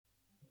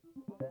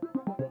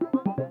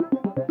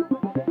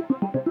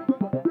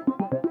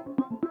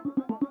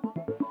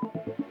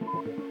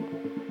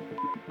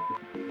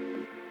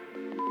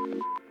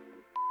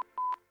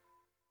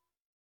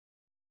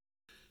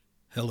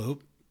Hello,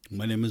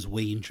 my name is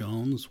Wayne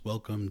Jones.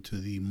 Welcome to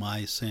the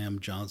My Sam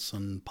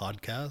Johnson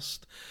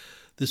podcast.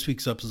 This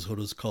week's episode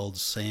is called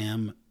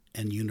Sam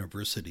and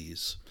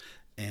Universities.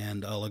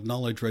 And I'll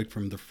acknowledge right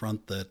from the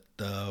front that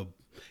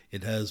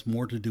it has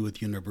more to do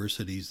with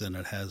universities than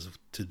it has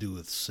to do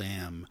with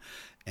Sam.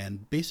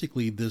 And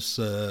basically, this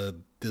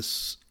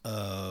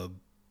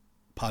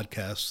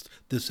podcast,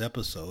 this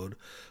episode,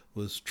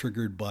 was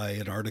triggered by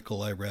an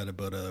article I read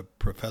about a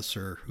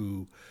professor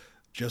who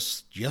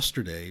just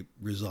yesterday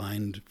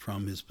resigned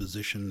from his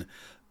position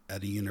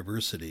at a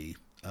university.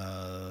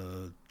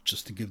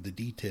 Just to give the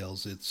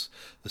details, it's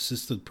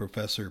Assistant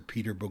Professor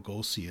Peter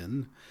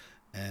Boghossian,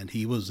 and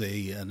he was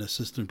an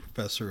assistant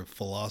professor of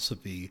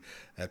philosophy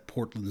at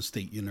Portland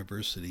State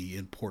University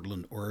in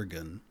Portland,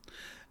 Oregon.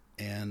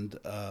 And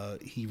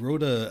he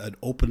wrote an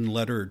open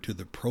letter to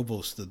the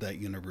provost of that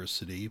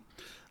university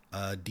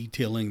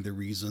detailing the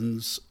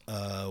reasons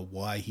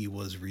why he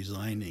was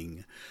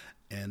resigning.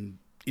 And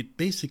it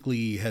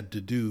basically had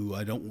to do,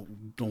 I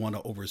don't want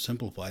to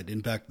oversimplify it.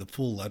 In fact, the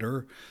full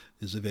letter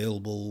is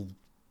available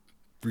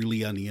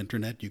freely on the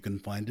internet. You can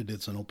find it.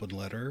 It's an open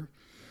letter.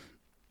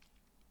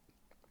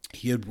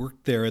 He had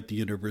worked there at the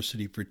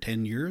university for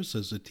 10 years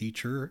as a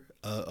teacher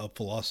of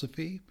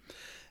philosophy.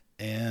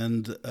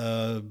 And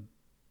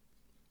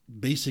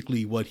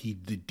basically what he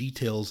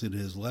details in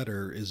his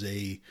letter is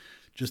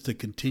just a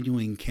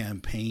continuing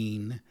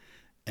campaign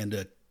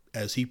and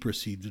as he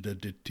perceived it, a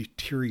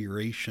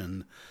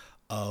deterioration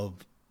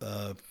of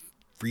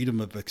freedom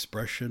of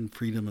expression,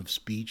 freedom of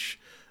speech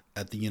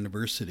at the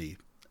university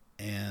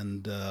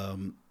and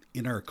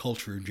in our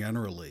culture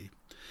generally.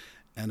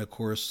 And of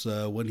course,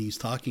 when he's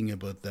talking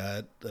about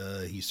that,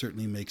 he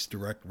certainly makes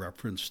direct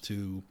reference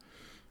to,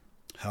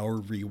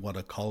 however you want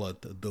to call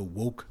it, the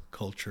woke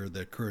culture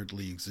that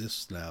currently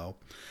exists now,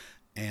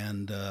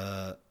 and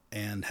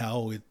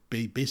how it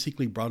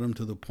basically brought him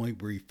to the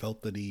point where he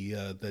felt that he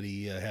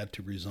had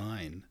to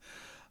resign.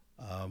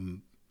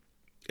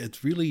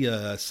 It's really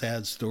a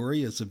sad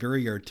story. It's a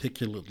very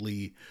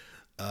articulately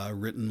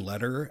written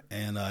letter,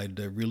 and I'd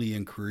really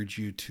encourage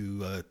you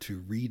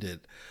to read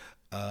it.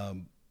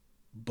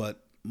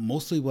 But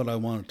mostly what I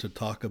wanted to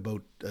talk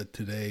about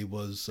today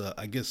was,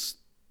 I guess,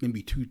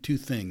 maybe two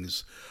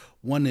things.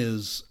 One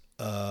is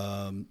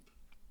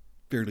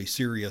fairly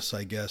serious,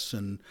 I guess,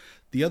 and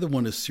the other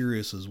one is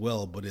serious as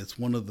well, but it's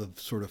one of the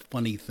sort of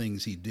funny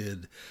things he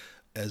did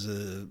as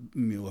a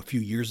few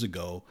years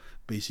ago,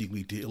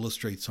 basically to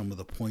illustrate some of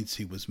the points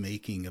he was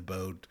making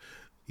about,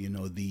 the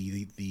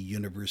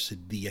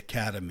university, the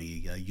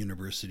academy,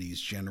 universities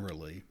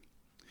generally.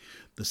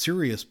 The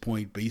serious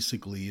point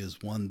basically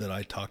is one that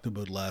I talked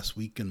about last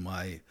week in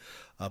my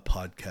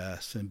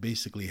podcast, and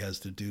basically has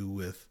to do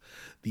with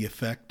the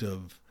effect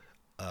of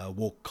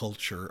woke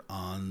culture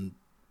on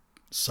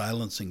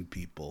silencing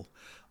people,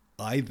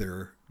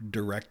 either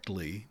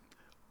directly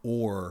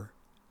or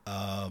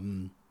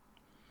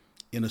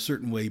in a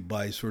certain way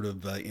by sort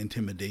of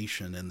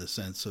intimidation, in the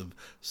sense of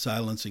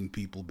silencing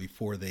people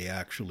before they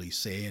actually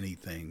say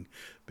anything,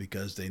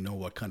 because they know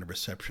what kind of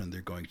reception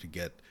they're going to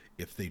get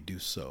if they do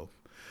so.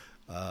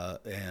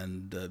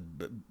 And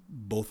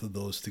both of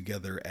those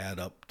together add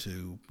up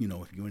to,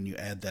 when you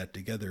add that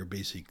together,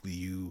 basically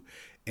you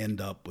end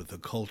up with a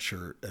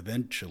culture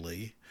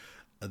eventually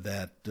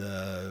that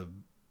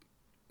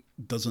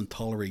doesn't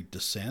tolerate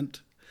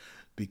dissent,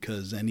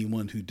 because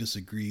anyone who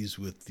disagrees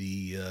with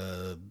the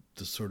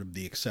sort of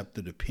the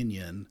accepted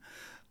opinion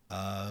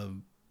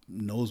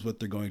knows what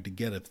they're going to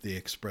get if they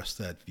express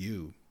that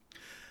view.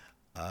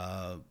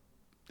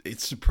 It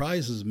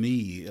surprises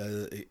me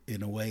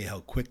in a way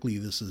how quickly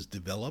this has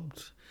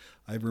developed.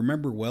 I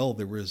remember well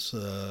there was,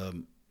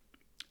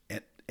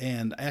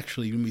 and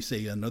actually let me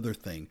say another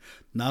thing,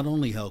 not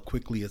only how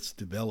quickly it's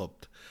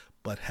developed,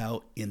 but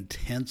how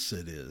intense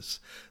it is.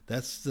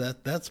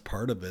 That's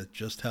part of it,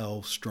 just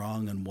how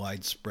strong and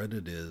widespread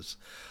it is.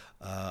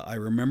 I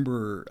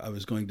remember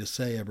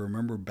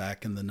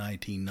back in the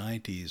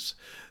 1990s,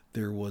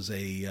 there was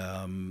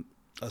a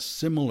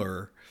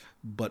similar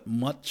but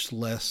much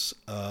less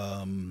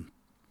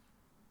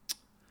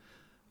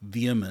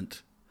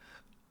vehement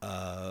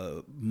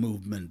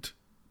movement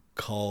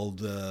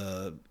called,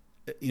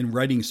 in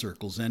writing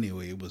circles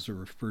anyway, it was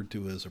referred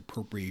to as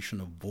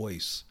appropriation of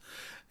voice.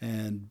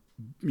 And,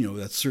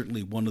 that's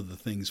certainly one of the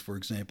things, for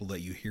example, that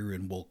you hear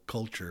in woke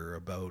culture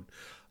about,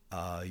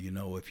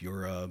 if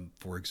you're,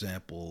 for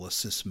example, a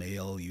cis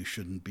male, you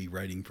shouldn't be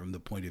writing from the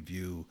point of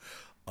view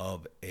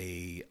of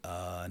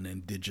an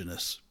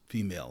indigenous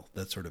female,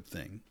 that sort of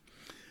thing.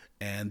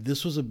 And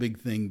this was a big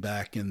thing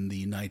back in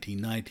the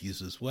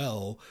 1990s as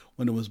well,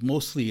 when it was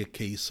mostly a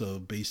case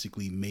of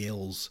basically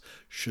males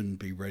shouldn't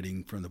be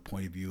writing from the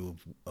point of view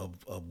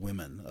of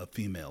women, of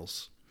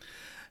females.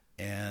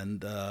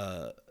 And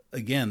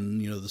again,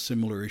 the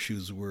similar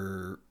issues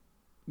were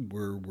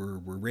were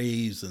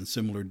raised and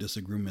similar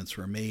disagreements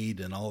were made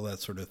and all that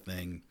sort of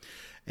thing.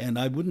 And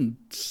I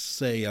wouldn't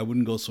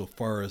go so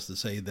far as to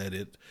say that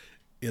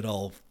it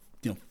all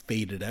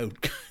faded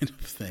out kind of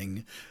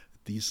thing.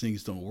 These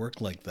things don't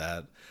work like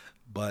that.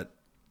 But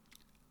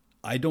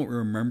I don't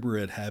remember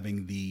it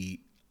having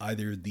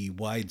either the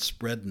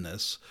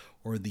widespreadness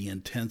or the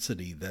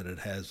intensity that it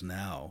has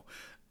now.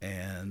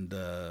 And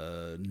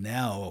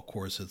now, of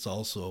course, it's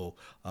also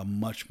a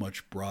much,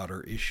 much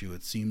broader issue.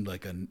 It seemed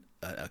like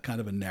a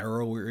kind of a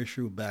narrower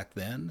issue back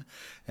then.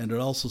 And it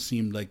also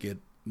seemed like it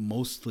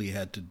mostly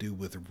had to do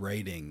with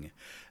writing.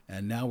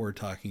 And now we're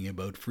talking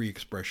about free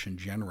expression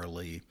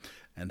generally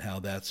and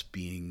how that's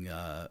being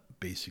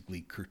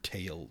basically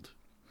curtailed.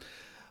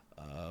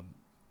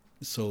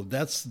 So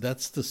that's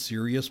the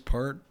serious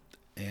part.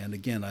 And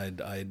again,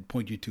 I'd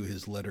point you to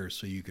his letter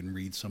so you can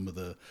read some of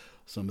the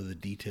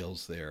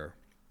details there.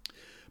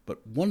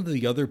 But one of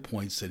the other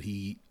points that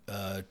he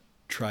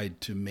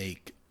tried to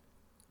make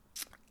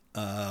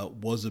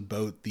was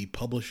about the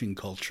publishing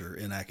culture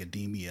in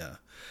academia.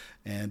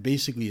 And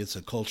basically, it's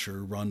a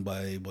culture run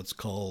by what's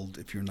called,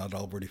 if you're not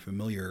already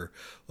familiar,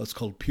 what's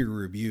called peer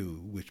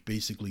review, which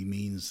basically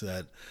means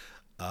that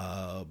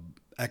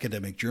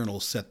academic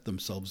journals set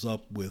themselves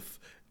up with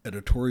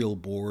editorial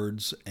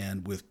boards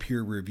and with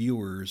peer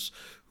reviewers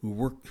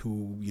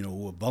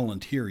who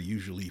volunteer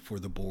usually for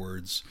the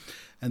boards.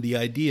 And the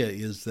idea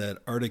is that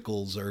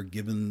articles are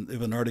given,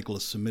 if an article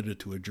is submitted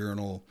to a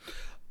journal,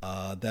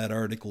 that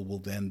article will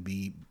then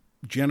be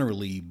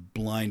generally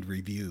blind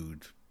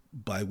reviewed,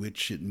 by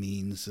which it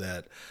means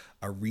that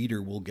a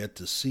reader will get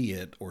to see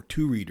it, or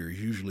two readers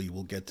usually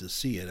will get to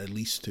see it, at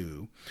least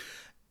two,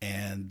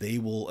 and they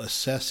will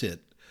assess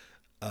it,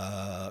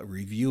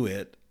 review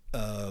it,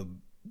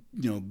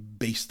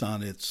 based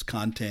on its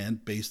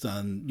content, based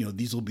on,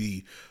 these will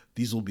be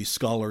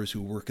scholars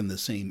who work in the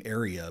same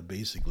area.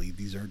 Basically,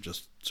 these aren't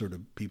just sort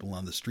of people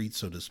on the street,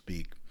 so to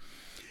speak.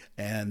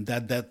 And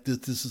that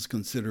this is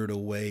considered a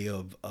way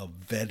of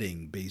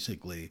vetting,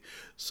 basically,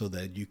 so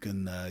that you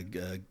can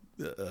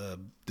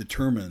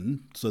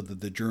determine, so that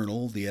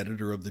the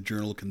editor of the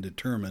journal can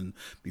determine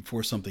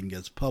before something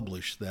gets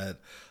published that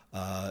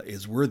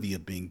is worthy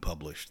of being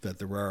published, that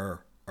there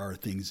are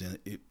things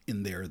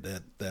in there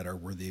that are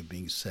worthy of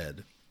being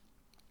said.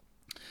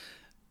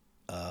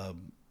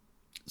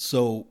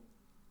 So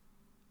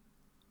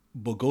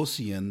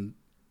Boghossian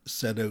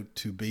set out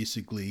to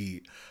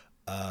basically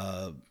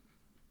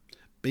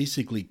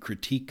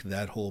critique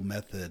that whole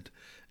method,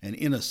 and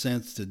in a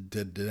sense to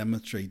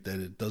demonstrate that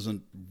it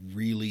doesn't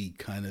really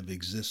kind of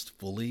exist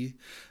fully,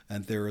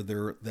 and there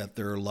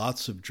are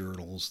lots of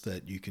journals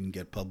that you can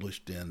get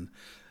published in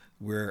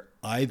where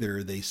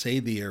either they say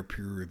they are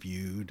peer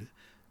reviewed,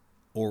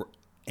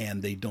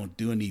 and they don't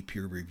do any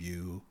peer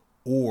review,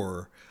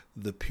 or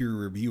the peer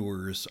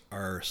reviewers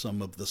are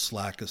some of the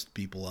slackest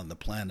people on the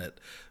planet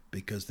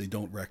because they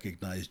don't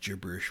recognize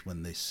gibberish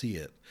when they see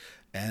it.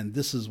 And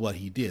this is what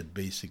he did.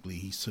 Basically,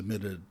 he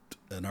submitted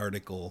an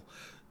article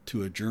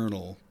to a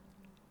journal.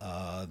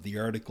 The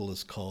article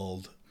is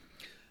called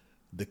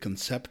 "The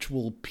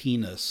Conceptual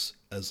Penis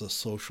as a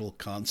Social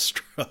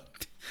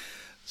Construct."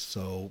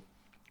 So,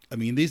 I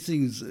mean, these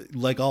things,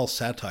 like all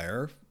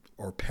satire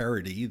or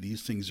parody,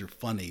 these things are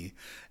funny,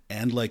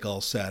 and like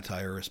all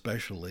satire,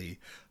 especially,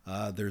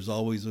 there's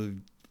always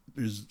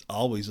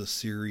a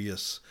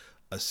serious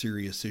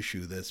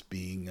issue that's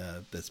being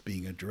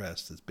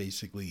addressed. It's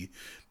basically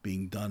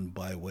being done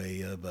by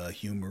way of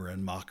humor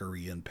and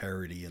mockery and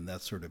parody and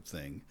that sort of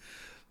thing.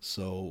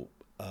 So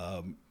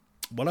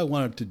what I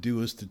wanted to do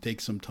is to take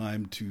some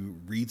time to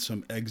read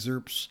some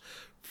excerpts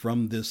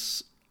from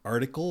this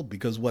article,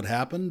 because what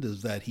happened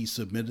is that he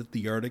submitted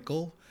the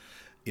article.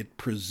 It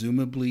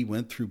presumably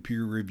went through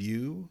peer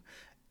review,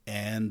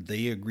 and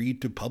they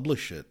agreed to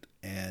publish it.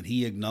 And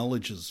he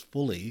acknowledges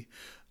fully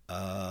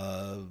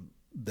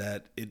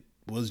that it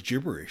was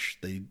gibberish.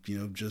 They,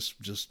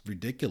 just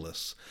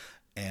ridiculous.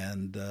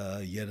 And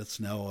yet it's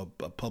now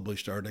a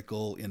published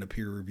article in a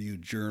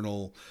peer-reviewed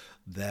journal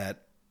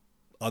that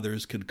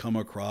others could come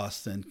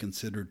across and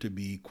consider to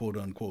be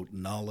quote-unquote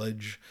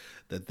knowledge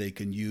that they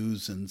can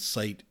use and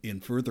cite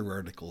in further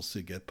articles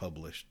to get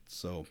published.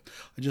 So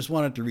I just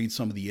wanted to read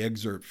some of the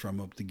excerpts from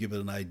it to give it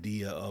an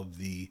idea of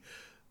the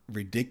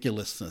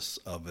ridiculousness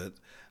of it,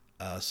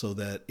 so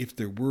that if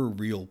there were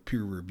real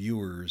peer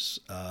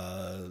reviewers,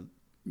 to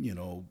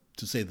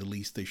say the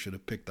least, they should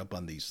have picked up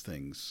on these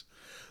things.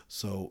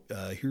 So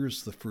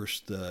here's the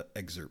first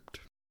excerpt.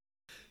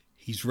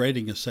 He's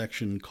writing a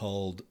section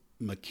called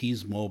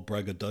Machismo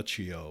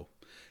Braggadocio,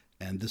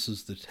 and this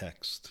is the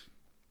text.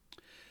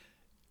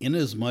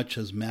 Inasmuch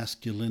as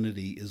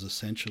masculinity is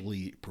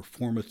essentially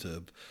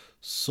performative,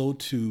 so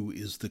too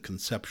is the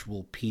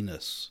conceptual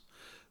penis.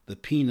 The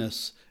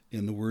penis,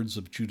 in the words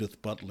of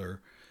Judith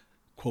Butler,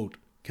 quote,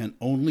 can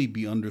only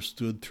be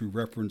understood through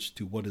reference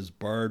to what is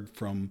barred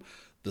from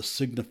the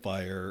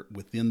signifier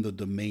within the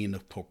domain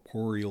of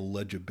corporeal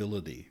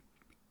legibility,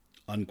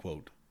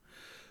 unquote.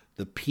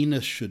 The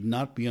penis should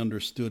not be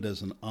understood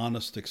as an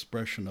honest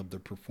expression of the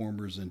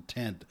performer's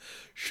intent,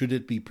 should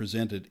it be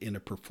presented in a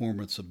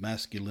performance of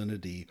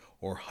masculinity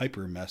or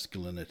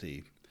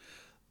hypermasculinity.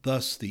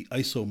 Thus, the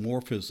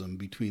isomorphism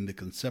between the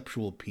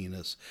conceptual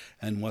penis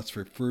and what's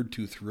referred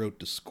to throughout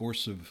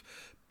discursive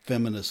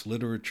feminist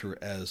literature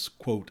as,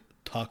 quote,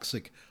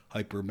 toxic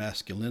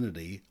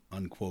hypermasculinity,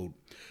 unquote,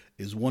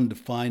 is one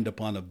defined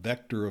upon a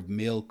vector of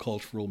male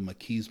cultural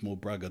machismo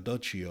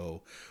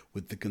braggadocio,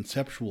 with the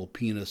conceptual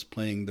penis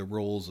playing the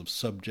roles of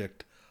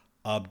subject,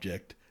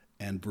 object,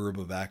 and verb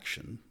of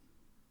action.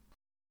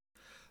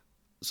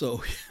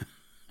 So,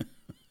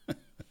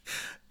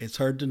 it's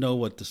hard to know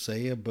what to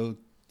say about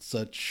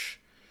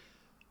such,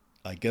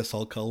 I guess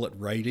I'll call it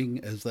writing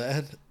as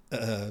that.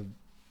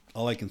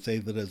 All I can say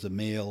that as a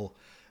male,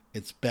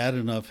 it's bad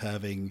enough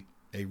having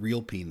a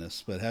real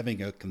penis, but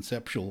having a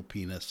conceptual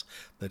penis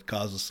that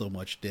causes so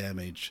much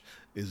damage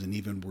is an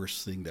even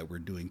worse thing that we're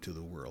doing to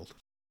the world.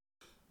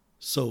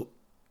 So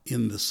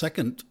in the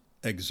second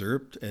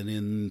excerpt and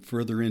in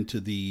further into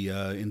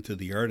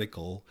the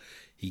article,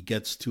 he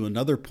gets to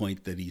another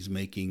point that he's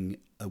making,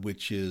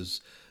 which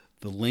is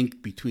the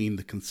link between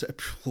the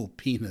conceptual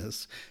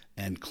penis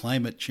and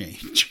climate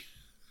change.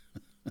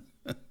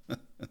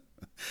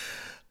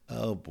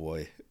 Oh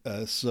boy!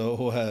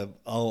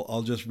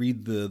 I'll just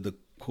read the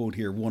quote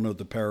here, one of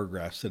the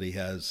paragraphs that he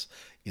has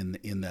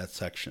in that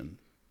section.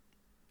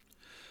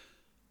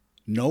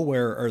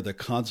 Nowhere are the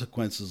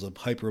consequences of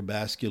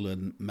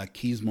hypermasculine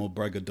machismo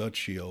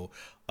braggadocio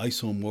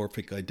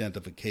isomorphic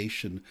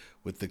identification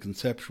with the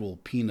conceptual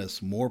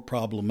penis more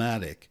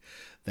problematic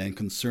than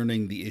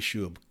concerning the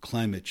issue of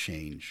climate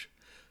change.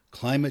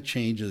 Climate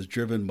change is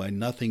driven by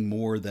nothing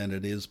more than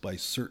it is by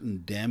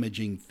certain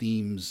damaging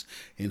themes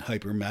in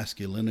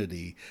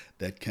hypermasculinity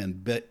that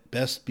can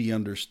best be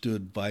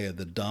understood via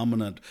the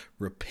dominant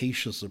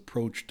rapacious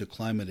approach to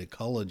climate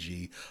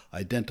ecology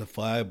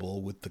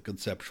identifiable with the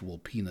conceptual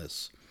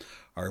penis.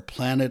 Our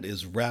planet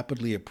is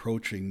rapidly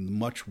approaching the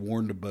much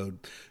warned about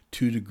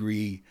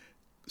 2-degree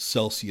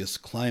Celsius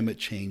climate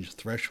change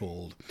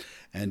threshold,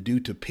 and due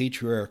to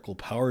patriarchal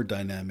power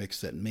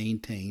dynamics that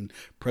maintain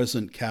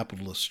present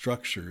capitalist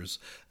structures,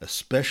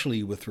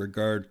 especially with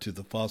regard to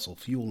the fossil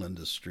fuel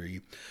industry,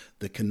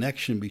 the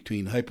connection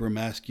between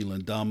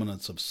hypermasculine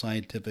dominance of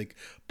scientific,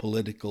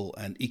 political,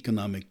 and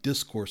economic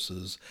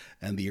discourses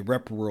and the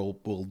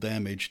irreparable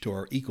damage to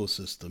our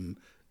ecosystem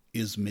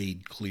is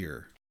made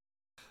clear.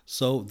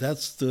 So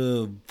that's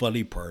the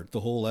funny part. The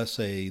whole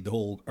essay, the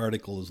whole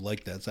article is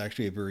like that. It's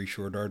actually a very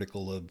short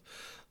article of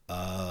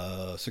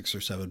 6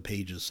 or 7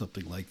 pages,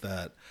 something like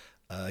that.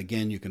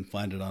 Again, you can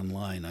find it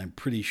online. I'm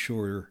pretty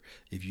sure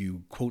if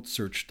you quote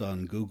searched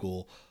on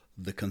Google,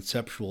 the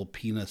conceptual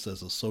penis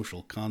as a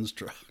social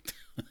construct,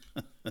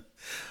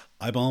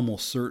 I'm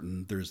almost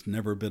certain there's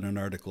never been an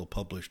article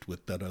published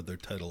with that other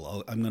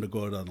title. I'm going to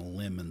go out on a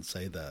limb and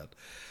say that.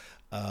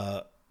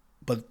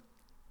 But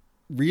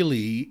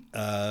really,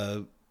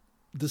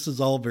 this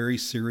is all very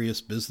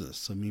serious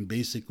business. I mean,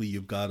 basically,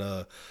 you've got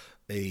a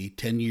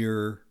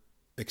 10-year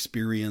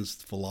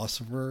experienced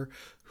philosopher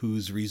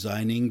who's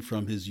resigning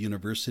from his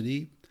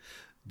university.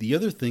 The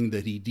other thing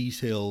that he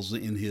details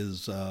in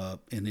his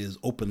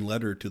open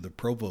letter to the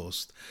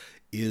provost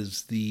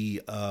is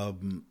the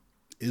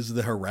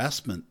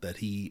harassment that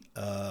he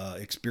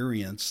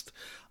experienced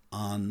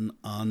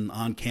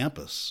on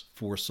campus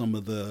for some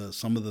of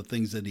the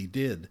things that he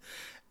did.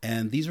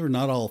 And these are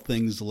not all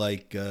things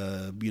like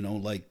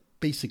like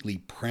basically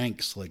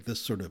pranks, like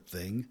this sort of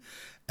thing.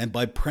 And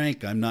by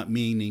prank, I'm not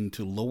meaning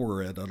to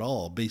lower it at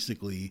all.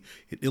 Basically,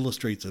 it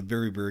illustrates a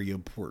very, very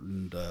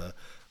important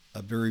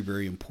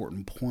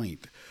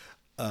point.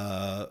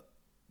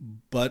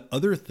 But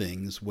other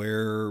things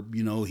where,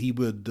 he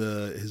would,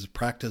 his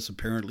practice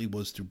apparently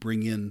was to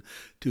bring in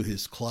to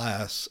his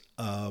class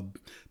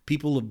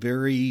people of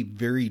very,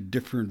 very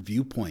different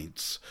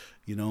viewpoints,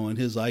 and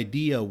his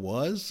idea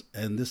was,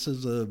 and this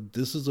is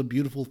a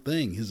beautiful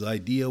thing, his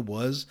idea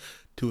was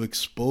to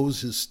expose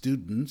his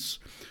students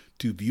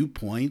to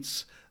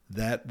viewpoints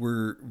that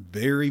were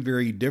very,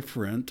 very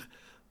different,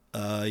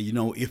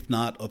 if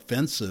not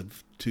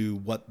offensive to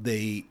what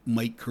they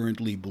might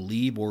currently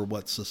believe or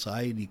what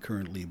society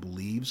currently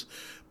believes.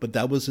 But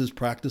that was his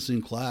practice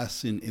in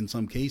class in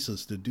some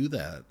cases, to do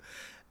that.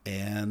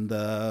 And,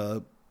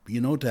 to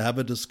have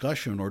a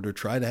discussion or to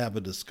try to have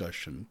a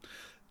discussion.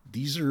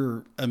 These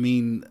are,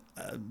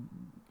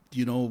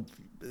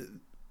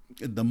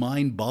 the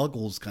mind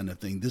boggles kind of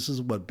thing. This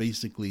is what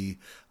basically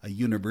a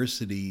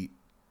university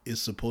is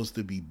supposed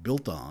to be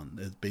built on.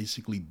 It's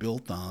basically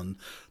built on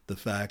the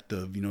fact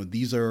of,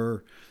 these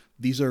are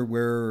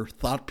where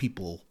thought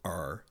people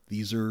are.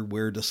 These are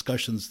where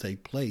discussions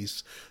take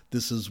place.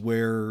 This is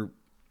where,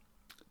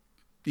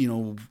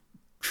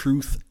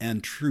 truth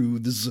and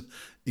truths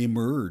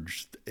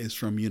emerged, is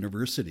from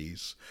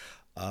universities.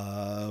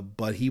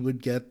 But he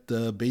would get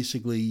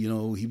basically,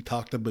 he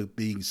talked about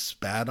being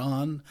spat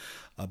on,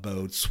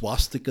 about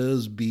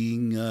swastikas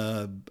being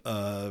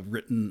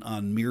written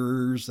on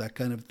mirrors, that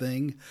kind of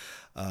thing.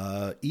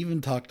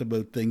 Even talked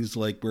about things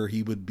like where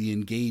he would be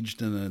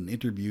engaged in an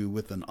interview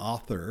with an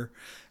author,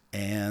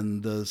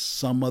 and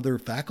some other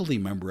faculty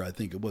member, I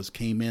think it was,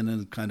 came in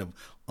and kind of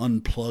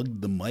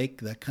unplugged the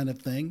mic, that kind of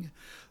thing.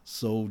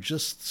 So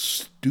just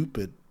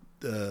stupid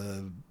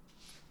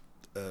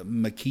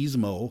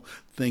machismo,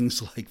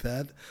 things like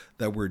that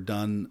were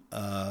done.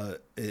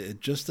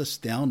 Just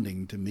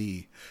astounding to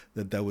me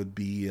that would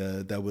be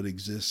that would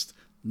exist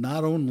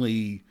not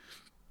only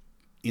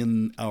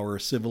in our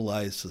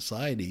civilized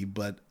society,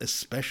 but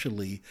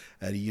especially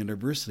at a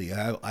university.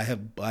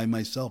 I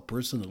myself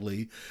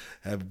personally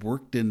have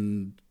worked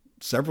in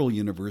several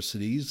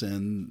universities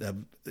and have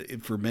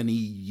for many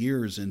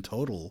years in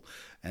total,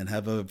 and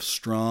have a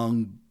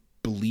strong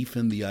belief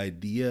in the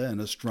idea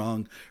and a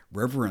strong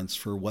reverence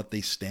for what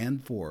they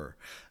stand for.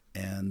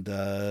 And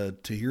to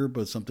hear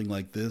about something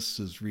like this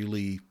is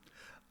really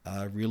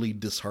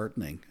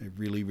disheartening. It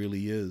really,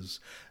 really is.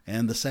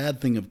 And the sad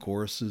thing, of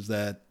course, is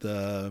that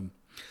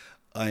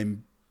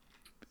I'm,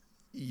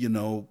 you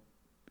know,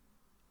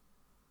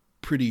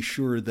 pretty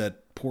sure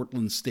that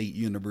Portland State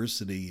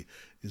University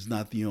is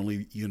not the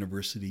only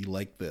university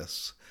like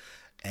this.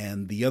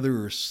 And the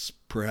other,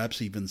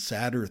 perhaps even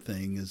sadder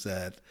thing is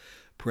that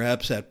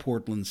perhaps at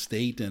Portland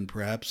State and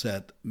perhaps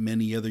at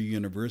many other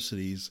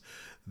universities,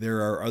 there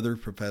are other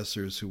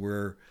professors who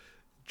are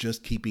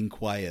just keeping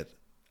quiet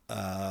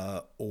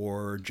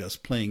or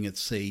just playing it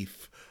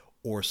safe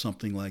or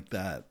something like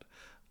that.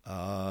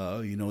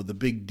 The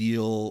big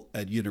deal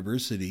at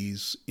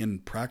universities in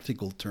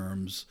practical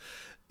terms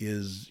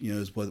is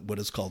what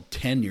is called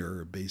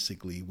tenure,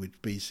 basically, which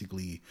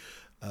basically,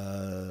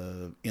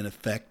 in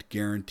effect,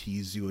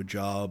 guarantees you a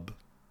job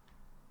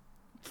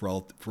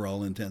for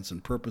all intents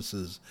and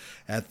purposes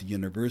at the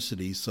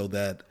university, so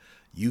that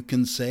you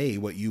can say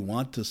what you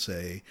want to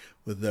say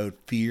without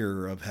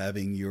fear of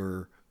having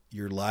your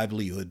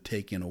livelihood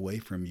taken away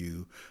from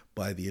you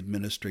by the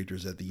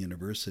administrators at the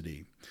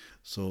university.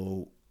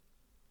 So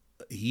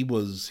he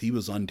was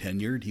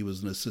untenured. He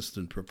was an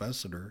assistant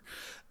professor,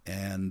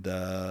 and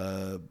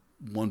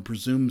one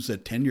presumes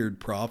that tenured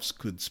profs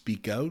could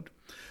speak out.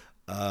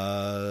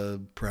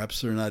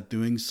 Perhaps they're not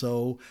doing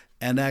so.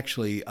 And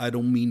actually, I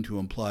don't mean to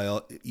imply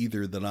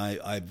either that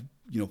I've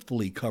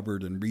fully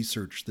covered and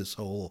researched this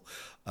whole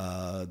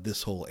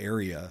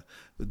area.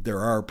 There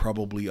are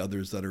probably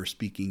others that are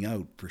speaking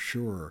out for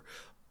sure,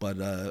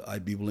 but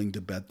I'd be willing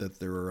to bet that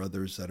there are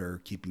others that are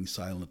keeping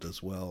silent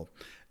as well,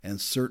 and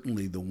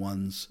certainly the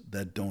ones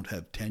that don't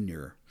have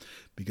tenure.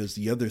 Because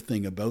the other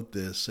thing about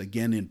this,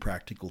 again in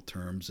practical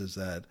terms, is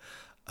that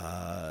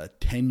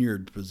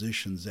tenured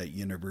positions at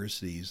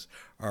universities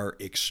are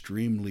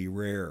extremely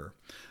rare.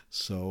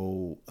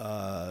 So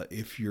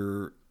if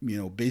you're,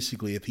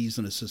 basically if he's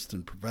an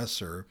assistant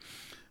professor,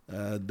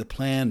 the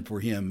plan for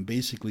him,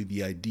 basically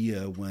the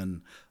idea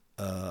when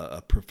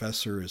a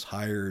professor is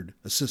hired,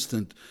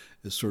 assistant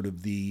is sort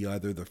of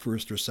either the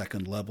first or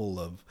second level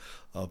of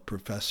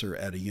professor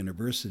at a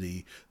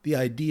university. The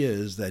idea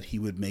is that he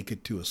would make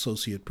it to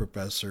associate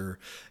professor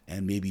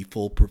and maybe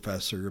full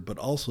professor, but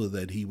also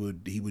that he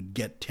would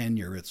get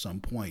tenure at some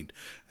point.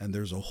 And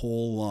there's a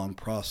whole long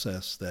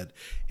process that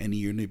any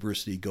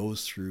university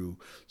goes through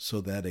so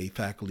that a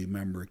faculty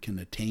member can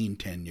attain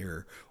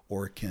tenure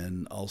or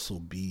can also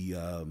be,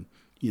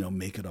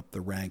 make it up the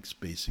ranks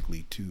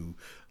basically to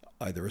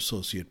either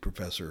associate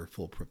professor or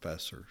full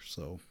professor.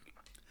 So,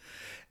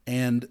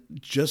 and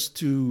just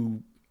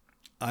to,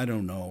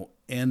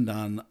 end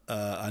on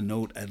a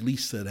note at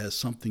least that has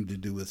something to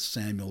do with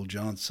Samuel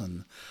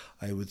Johnson,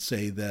 I would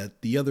say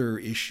that the other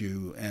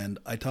issue, and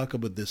I talk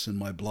about this in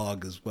my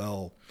blog as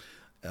well,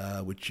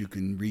 which you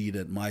can read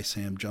at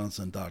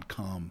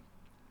mysamjohnson.com.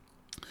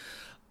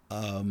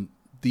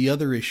 The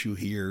other issue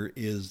here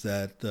is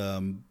that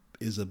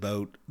is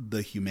about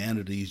the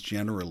humanities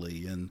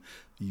generally, and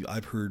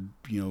I've heard,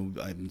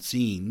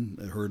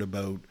 heard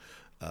about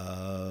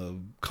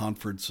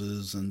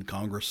conferences and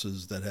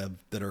congresses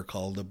that are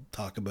called to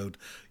talk about,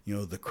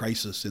 the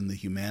crisis in the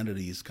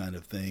humanities kind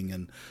of thing,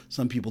 and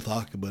some people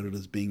talk about it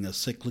as being a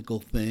cyclical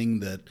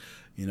thing that,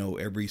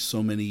 every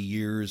so many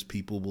years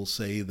people will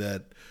say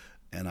that,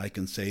 and I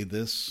can say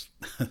this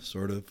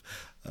sort of,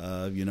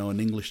 an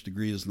English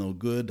degree is no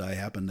good. I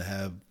happen to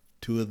have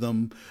two of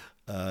them.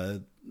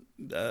 I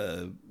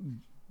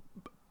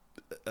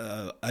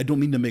don't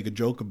mean to make a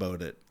joke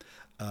about it.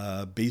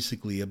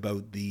 Basically,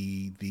 about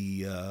the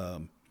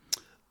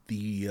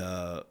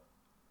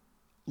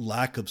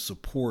lack of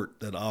support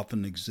that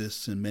often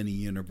exists in many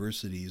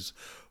universities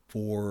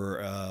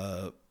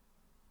for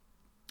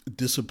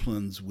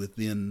disciplines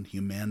within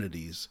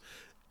humanities,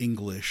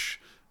 English,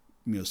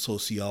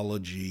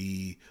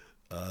 sociology,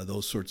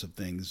 those sorts of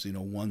things.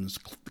 One's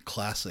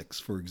classics,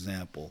 for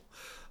example.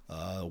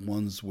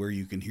 Ones where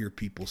you can hear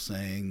people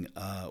saying,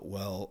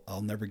 well,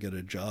 I'll never get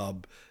a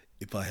job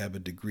if I have a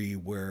degree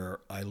where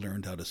I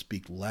learned how to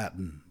speak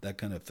Latin, that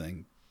kind of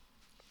thing.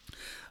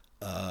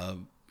 Uh,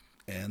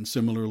 and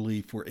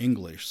similarly for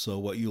English. So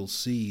what you'll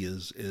see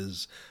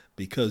is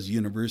because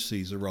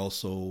universities are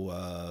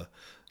also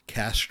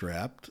cash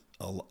strapped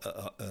a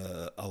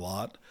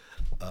lot.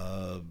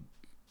 Uh,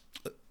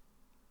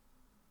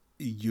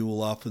 you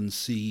will often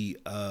see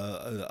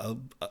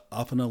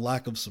often a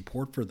lack of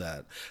support for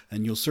that,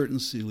 and you'll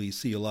certainly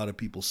see a lot of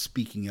people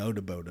speaking out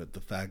about it.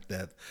 The fact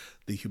that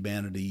the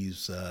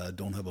humanities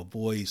don't have a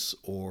voice,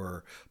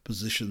 or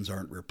positions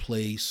aren't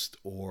replaced,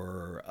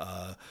 or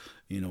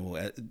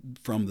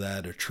from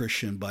that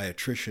attrition by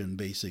attrition,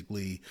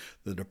 basically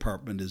the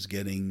department is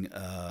getting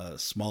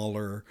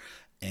smaller,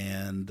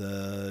 and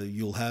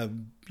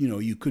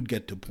you could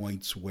get to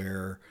points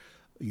where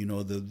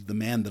the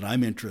man that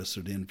I'm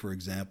interested in, for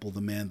example,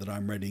 the man that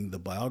I'm writing the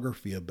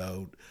biography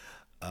about,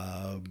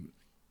 um,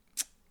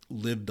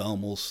 lived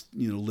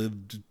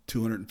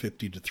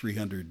 250 to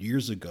 300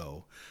 years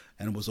ago,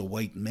 and was a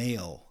white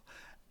male,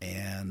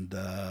 and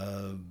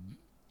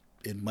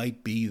it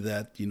might be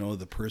that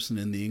the person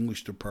in the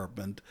English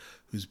department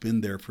who's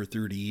been there for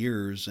 30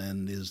 years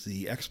and is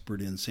the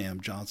expert in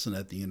Sam Johnson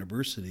at the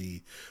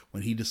university,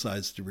 when he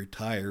decides to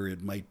retire,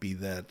 it might be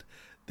that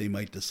they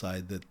might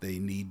decide that they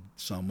need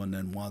someone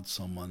and want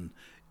someone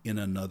in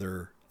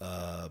another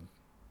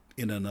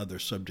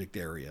subject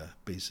area,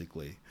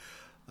 basically.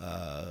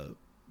 uh,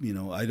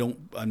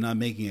 I'm not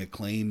making a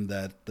claim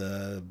that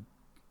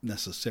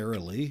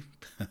necessarily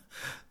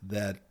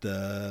that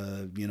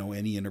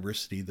any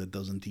university that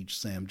doesn't teach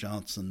Sam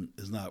Johnson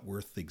is not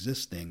worth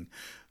existing,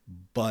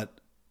 but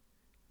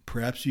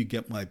perhaps you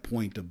get my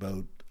point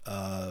about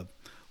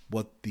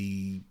what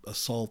the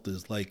assault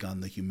is like on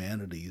the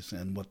humanities,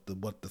 and what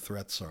the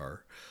threats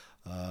are.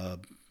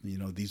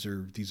 These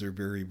are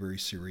very, very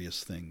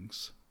serious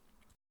things.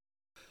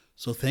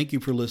 So thank you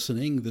for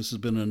listening. This has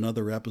been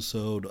another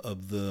episode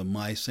of the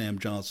My Sam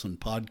Johnson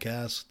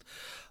podcast.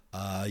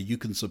 You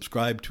can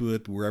subscribe to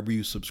it wherever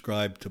you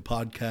subscribe to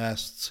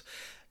podcasts.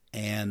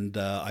 And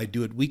I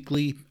do it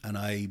weekly. And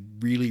I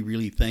really,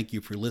 really thank you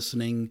for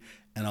listening.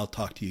 And I'll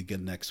talk to you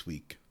again next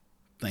week.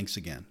 Thanks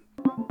again.